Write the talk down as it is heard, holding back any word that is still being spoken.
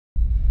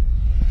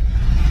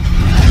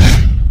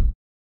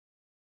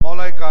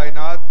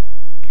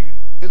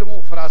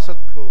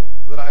وراثت کو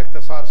ذرا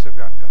اختصار سے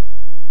بیان کر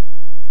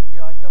دیں. چونکہ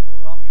آج کا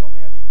پروگرام یوم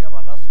علی کے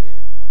حوالہ سے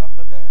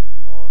منعقد ہے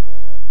اور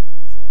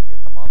چونکہ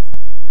تمام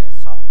فضیلتیں،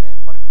 سعادتیں،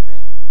 برکتیں،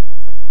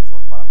 فیوز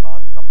اور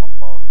برکات کا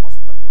منبع اور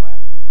مصدر جو ہیں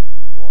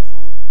وہ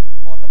حضور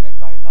معلم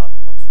کائنات،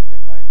 مقصود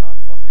کائنات،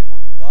 فخر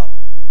موجودات،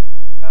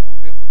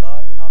 محبوب خدا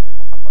جناب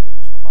محمد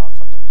مصطفیٰ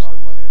صلی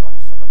اللہ علیہ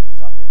وسلم کی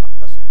ذات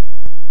اقدس ہے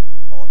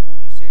اور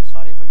انہی سے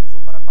سارے فیوز و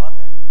برکات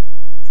ہیں.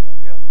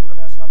 چونکہ حضور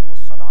علیہ الصلوۃ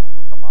والسلام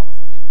کو تمام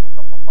فضیلتوں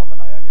کا منبع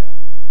بنایا گیا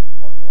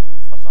اور ان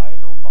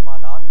فضائل و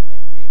کمالات میں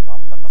ایک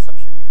آپ کا نسب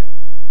شریف ہے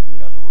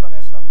کہ حضور علیہ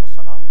الصلوۃ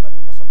والسلام کا جو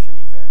نسب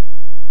شریف ہے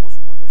اس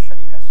کو جو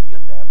شرعی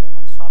حیثیت ہے وہ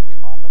انصاب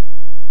عالم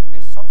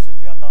میں سب سے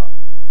زیادہ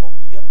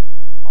فوقیت،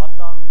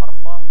 اعلیٰ،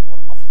 عرفہ اور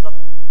افضل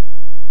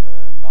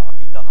کا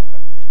عقیدہ ہم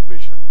رکھتے ہیں بے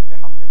شک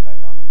بحمد اللہ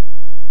تعالیٰ.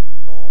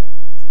 تو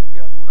چونکہ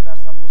حضور علیہ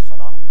الصلوۃ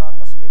والسلام کا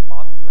نسب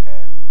پاک جو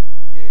ہے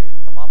یہ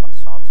تمام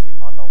انصاب سے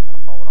اعلیٰ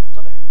عرفہ اور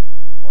افضل ہے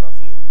اور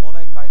حضور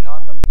مولا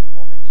کائنات امیر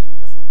المومنین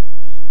یسوب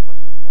الدین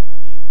ولی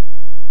المومنین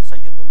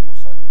سید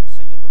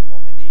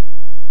المومنین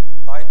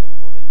قائد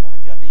الغر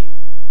المحجلین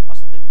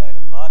اسد اللہ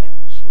الغالب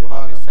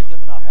جناب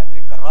سیدنا حیدر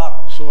کرار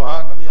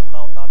رضی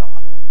اللہ تعالی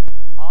عنہ،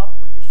 آپ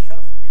کو یہ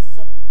شرف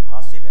عزت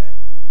حاصل ہے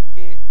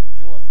کہ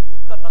جو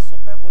حضور کا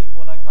نسب ہے وہی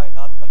مولا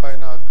کائنات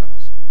کا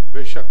نسب.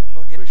 بے شک.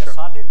 تو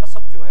اتصال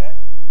نسب جو ہے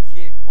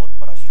یہ ایک بہت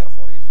بڑا شرف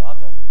اور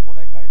اعزاز ہے حضور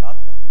مولا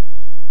کائنات کا.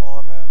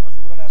 اور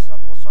حضور علیہ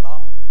الصلوۃ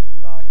والسلام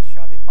کا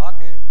ارشاد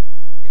پاک ہے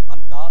کہ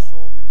الناس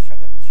من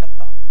شجر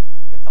شتیٰ،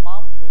 کہ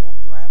تمام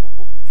لوگ جو ہیں وہ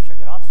مختلف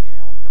شجرات سے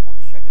ہیں، ان کے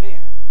مختلف شجرے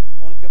ہیں،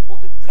 ان کے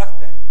مختلف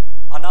درخت ہیں.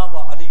 انا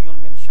و علی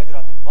من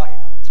شجرۃ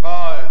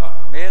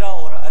واحدہ، میرا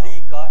اور علی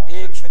کا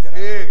ایک شجرہ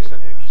ہے.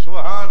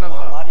 سبحان اللہ.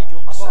 ہماری جو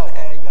اصل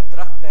ہے یا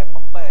درخت ہے،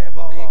 منبع ہے،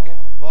 وہ ایک ہے.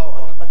 تو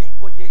حضرت علی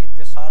کو یہ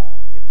اتصال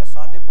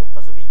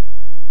مرتضوی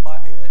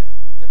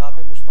جناب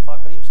مصطفیٰ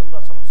کریم صلی اللہ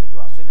علیہ وسلم سے جو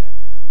حاصل ہے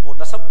وہ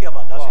نسب کے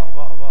حوالہ سے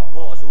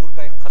وہ حضور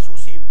کا ایک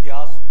خصوصی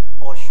امتیاز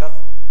اور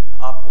شرف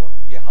آپ کو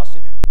یہ حاصل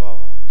ہے.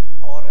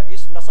 اور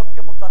اس نسب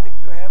کے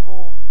متعلق جو ہے وہ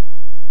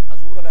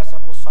حضور علیہ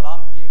الصلوۃ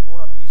والسلام کی ایک اور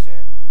حدیث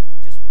ہے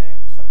جس میں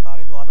سرکار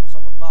دو عالم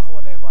صلی اللہ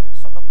علیہ وآلہ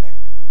وسلم نے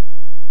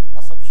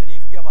نسب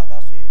شریف کے حوالہ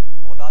سے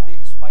اولاد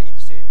اسماعیل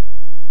سے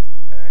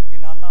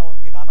کنانہ اور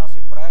کنانہ سے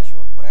قریش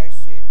اور قریش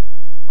سے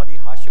بنی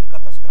ہاشم کا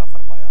تذکرہ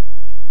فرمایا.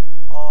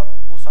 اور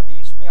اس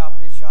حدیث میں آپ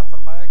نے ارشاد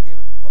فرمایا کہ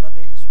ولد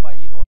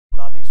اسماعیل اور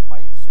اولاد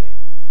اسماعیل سے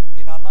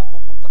کنانہ کو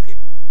منتخب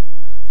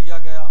کیا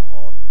گیا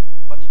اور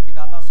بنی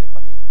کنانہ سے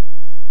بنی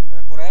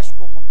قریش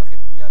کو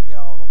منتخب کیا گیا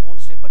اور ان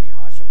سے بنی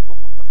ہاشم کو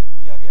منتخب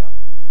کیا گیا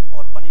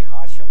اور بنی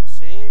ہاشم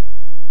سے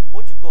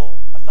مجھ کو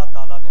اللہ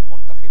تعالیٰ نے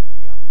منتخب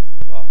کیا.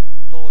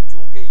 تو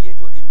چونکہ یہ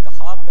جو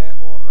انتخاب ہے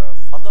اور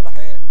فضل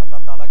ہے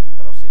اللہ تعالیٰ کی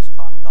طرف سے اس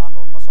خاندان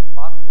اور نسب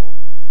پاک کو،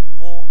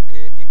 وہ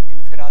ایک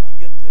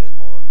انفرادیت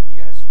اور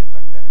کی حیثیت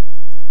رکھتا ہے.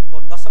 تو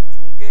نسب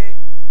چونکہ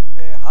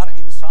ہر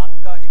انسان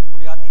کا ایک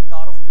بنیادی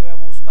تعارف جو ہے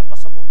وہ اس کا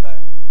نسب ہوتا ہے،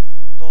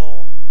 تو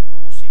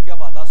اسی کے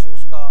حوالہ سے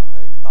اس کا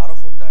ایک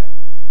تعارف ہوتا ہے.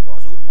 تو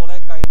حضور مولا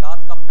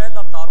کائنات کا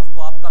پہلا تعارف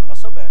تو آپ کا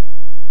نسب ہے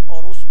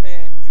اور اس میں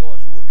جو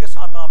حضور کے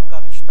ساتھ آپ کا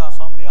رشتہ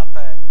سامنے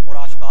آتا ہے اور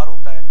آشکار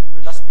ہوتا ہے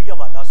نسبی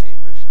حوالہ سے،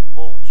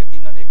 وہ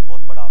یقیناً ایک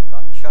بہت بڑا آپ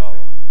کا شرف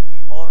ہے.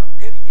 اور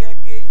پھر یہ ہے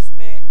کہ اس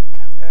میں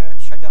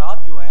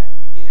شجرات جو ہیں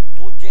یہ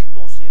دو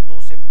جہتوں سے، دو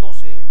سمتوں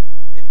سے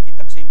ان کی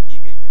تقسیم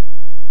کی گئی ہے.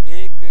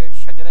 ایک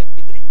شجرہ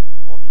پدری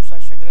اور دوسرا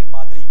شجرہ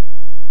مادری.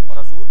 اور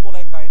حضور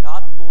مولا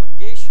کائنات کو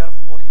یہ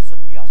شرف اور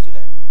عزت بھی حاصل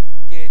ہے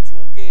کہ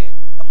چونکہ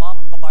تمام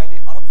قبائل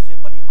عرب سے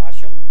بنی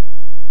ہاشم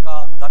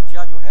کا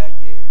درجہ جو ہے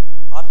یہ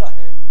اعلیٰ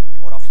ہے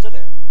اور افضل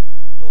ہے،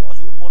 تو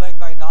حضور مولا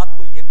کائنات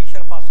کو یہ بھی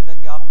شرف حاصل ہے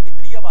کہ آپ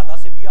پدری حوالہ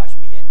سے بھی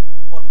ہاشمی ہیں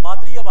اور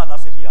مادری حوالہ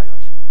سے بھی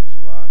ہاشمی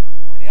ہیں.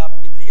 یعنی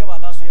آپ پدری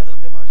حوالہ سے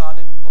حضرت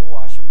مطالب وہ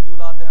ہاشم کی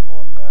اولاد ہیں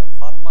اور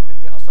فاطمہ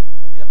بنت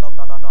اسد رضی اللہ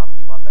تعالیٰ عنہ